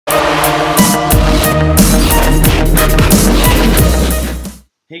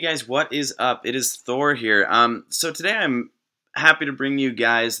Hey guys, what is up? It is Thor here. So today I'm happy to bring you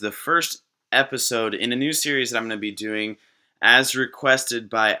guys the first episode in a new series that I'm going to be doing as requested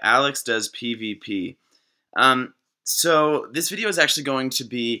by Alex Does PvP. So this video is actually going to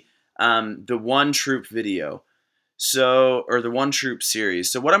be the one troop video. Or the one troop series.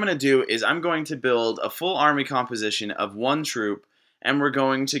 So what I'm going to do is I'm going to build a full army composition of one troop, and we're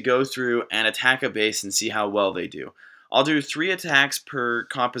going to go through and attack a base and see how well they do. I'll do 3 attacks per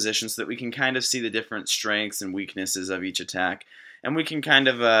composition so that we can kind of see the different strengths and weaknesses of each attack, and we can kind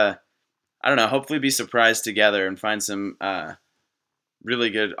of, I don't know, hopefully be surprised together and find some really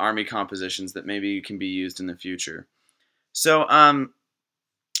good army compositions that maybe can be used in the future. So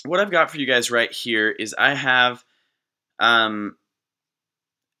what I've got for you guys right here is I have a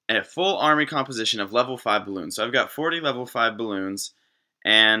full army composition of level 5 balloons. So I've got 40 level 5 balloons,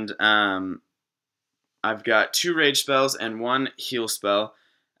 and I've got 2 rage spells and 1 heal spell,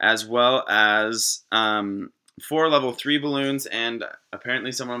 as well as 4 level 3 balloons, and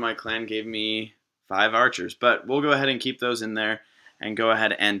apparently someone in my clan gave me 5 archers. But we'll go ahead and keep those in there and go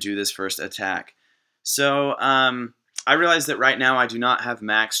ahead and do this first attack. So I realize that right now I do not have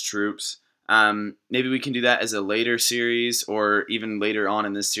max troops. Maybe we can do that as a later series, or even later on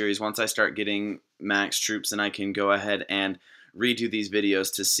in this series. Once I start getting max troops, then I can go ahead and redo these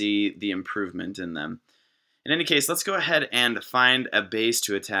videos to see the improvement in them. In any case, let's go ahead and find a base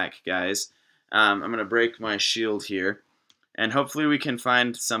to attack, guys. I'm going to break my shield here, and hopefully we can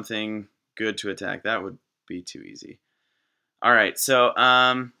find something good to attack. That would be too easy. Alright, so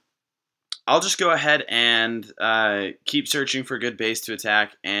I'll just go ahead and keep searching for a good base to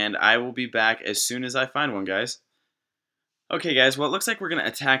attack, and I will be back as soon as I find one, guys. Okay, guys, well, it looks like we're going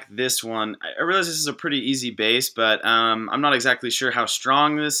to attack this one. I realize this is a pretty easy base, but I'm not exactly sure how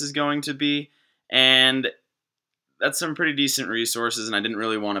strong this is going to be, and that's some pretty decent resources, and I didn't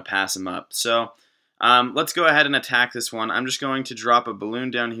really want to pass them up. So let's go ahead and attack this one. I'm just going to drop a balloon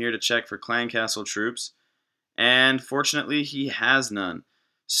down here to check for clan castle troops, and fortunately he has none.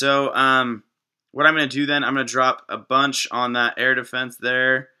 So what I'm going to do then, I'm going to drop a bunch on that air defense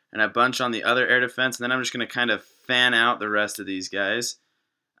there, and a bunch on the other air defense, and then I'm just going to kind of fan out the rest of these guys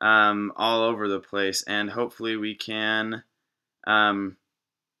all over the place, and hopefully we can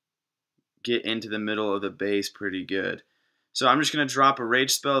get into the middle of the base pretty good. So I'm just going to drop a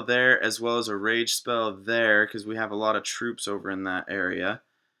rage spell there as well as a rage spell there, because we have a lot of troops over in that area.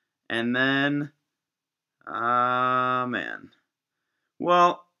 And then, man.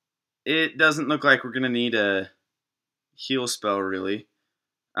 Well, it doesn't look like we're going to need a heal spell, really.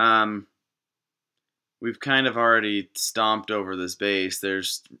 We've kind of already stomped over this base.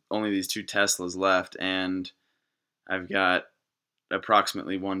 There's only these 2 Teslas left, and I've got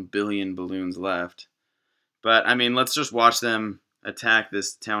approximately 1 billion balloons left. But, I mean, let's just watch them attack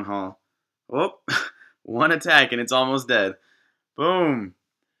this town hall. Oh, 1 attack, and it's almost dead. Boom.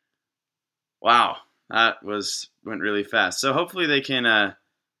 Wow, that went really fast. So hopefully they can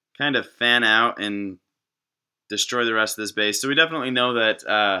kind of fan out and destroy the rest of this base. So we definitely know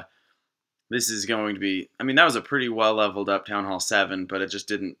that this is going to be... I mean, that was a pretty well-leveled up Town Hall 7, but it just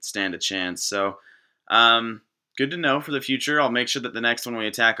didn't stand a chance. So, good to know for the future. I'll make sure that the next one we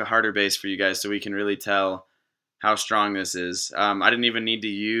attack a harder base for you guys so we can really tell how strong this is. I probably didn't need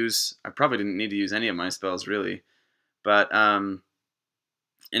to use any of my spells, really. But, in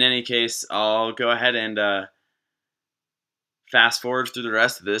any case, I'll go ahead and fast forward through the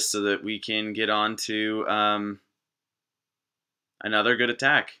rest of this so that we can get on to another good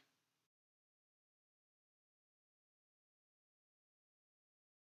attack.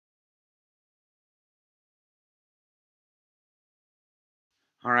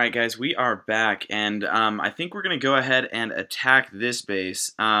 Alright guys, we are back, and I think we're going to go ahead and attack this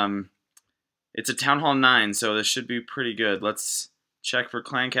base. It's a Town Hall 9, so this should be pretty good. Let's check for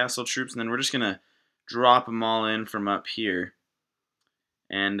clan castle troops, and then we're just going to drop them all in from up here.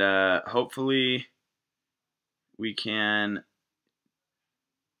 And hopefully we can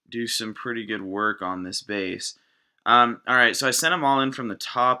do some pretty good work on this base. Alright, so I sent them all in from the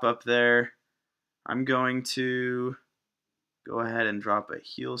top up there. I'm going to go ahead and drop a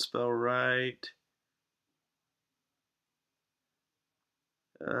heal spell right.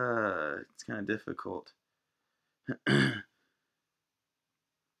 It's kind of difficult.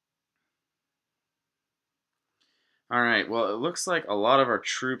 Alright, well, it looks like a lot of our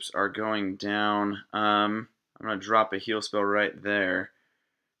troops are going down. I'm going to drop a heal spell right there.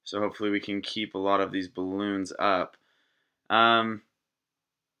 So hopefully we can keep a lot of these balloons up.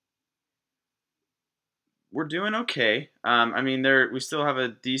 We're doing okay. I mean, we still have a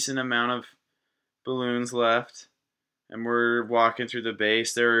decent amount of balloons left. and we're walking through the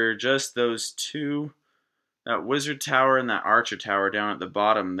base. There are just those two, that wizard tower and that archer tower down at the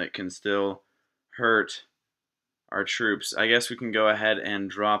bottom, that can still hurt our troops. I guess we can go ahead and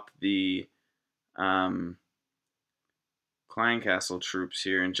drop the Clan Castle troops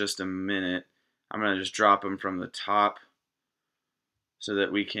here in just a minute. I'm going to just drop them from the top so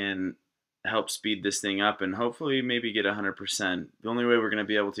that we can help speed this thing up and hopefully maybe get 100%. The only way we're going to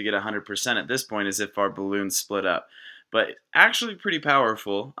be able to get 100% at this point is if our balloons split up. But actually pretty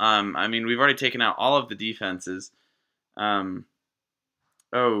powerful. I mean, we've already taken out all of the defenses. Oh,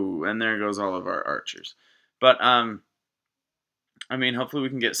 and there goes all of our archers. But, I mean, hopefully we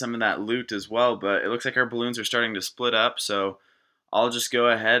can get some of that loot as well, but it looks like our balloons are starting to split up, so I'll just go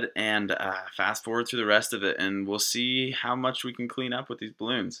ahead and fast forward through the rest of it, and we'll see how much we can clean up with these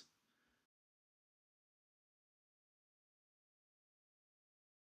balloons.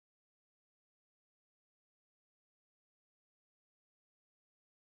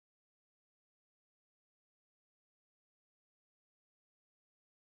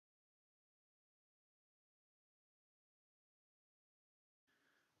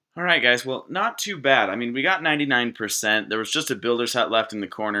 Alright guys, well, not too bad. I mean, we got 99%. There was just a builder's hut left in the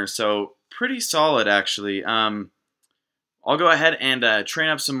corner, so pretty solid actually. I'll go ahead and train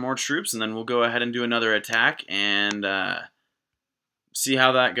up some more troops, and then we'll go ahead and do another attack and see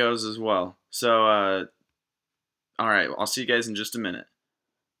how that goes as well. So, alright, I'll see you guys in just a minute.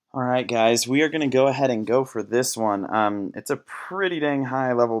 Alright guys, we are going to go ahead and go for this one. It's a pretty dang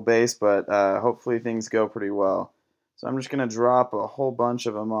high level base, but hopefully things go pretty well. So I'm just going to drop a whole bunch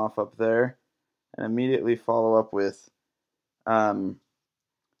of them off up there and immediately follow up with my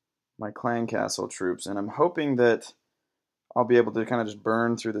Clan Castle troops. And I'm hoping that I'll be able to kind of just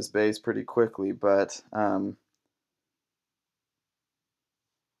burn through this base pretty quickly, but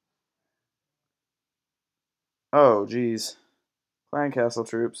oh geez, Clan Castle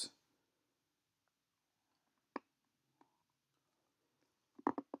troops.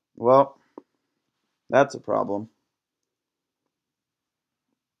 Well, that's a problem.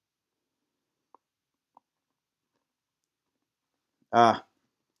 I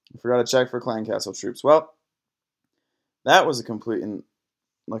forgot to check for Clan Castle troops. Well, that was a complete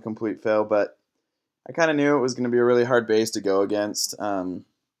fail, but I kind of knew it was going to be a really hard base to go against. I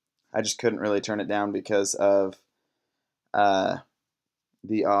just couldn't really turn it down because of the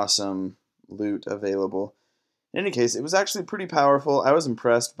awesome loot available. In any case, it was actually pretty powerful. I was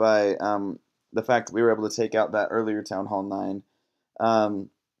impressed by the fact that we were able to take out that earlier Town Hall 9.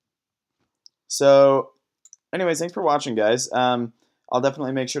 So, anyways, thanks for watching, guys. I'll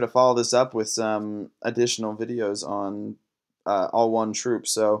definitely make sure to follow this up with some additional videos on all one troop.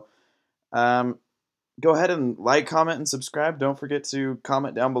 So, go ahead and like, comment, and subscribe. Don't forget to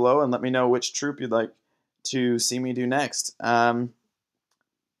comment down below and let me know which troop you'd like to see me do next. Thanks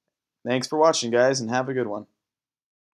for watching, guys, and have a good one.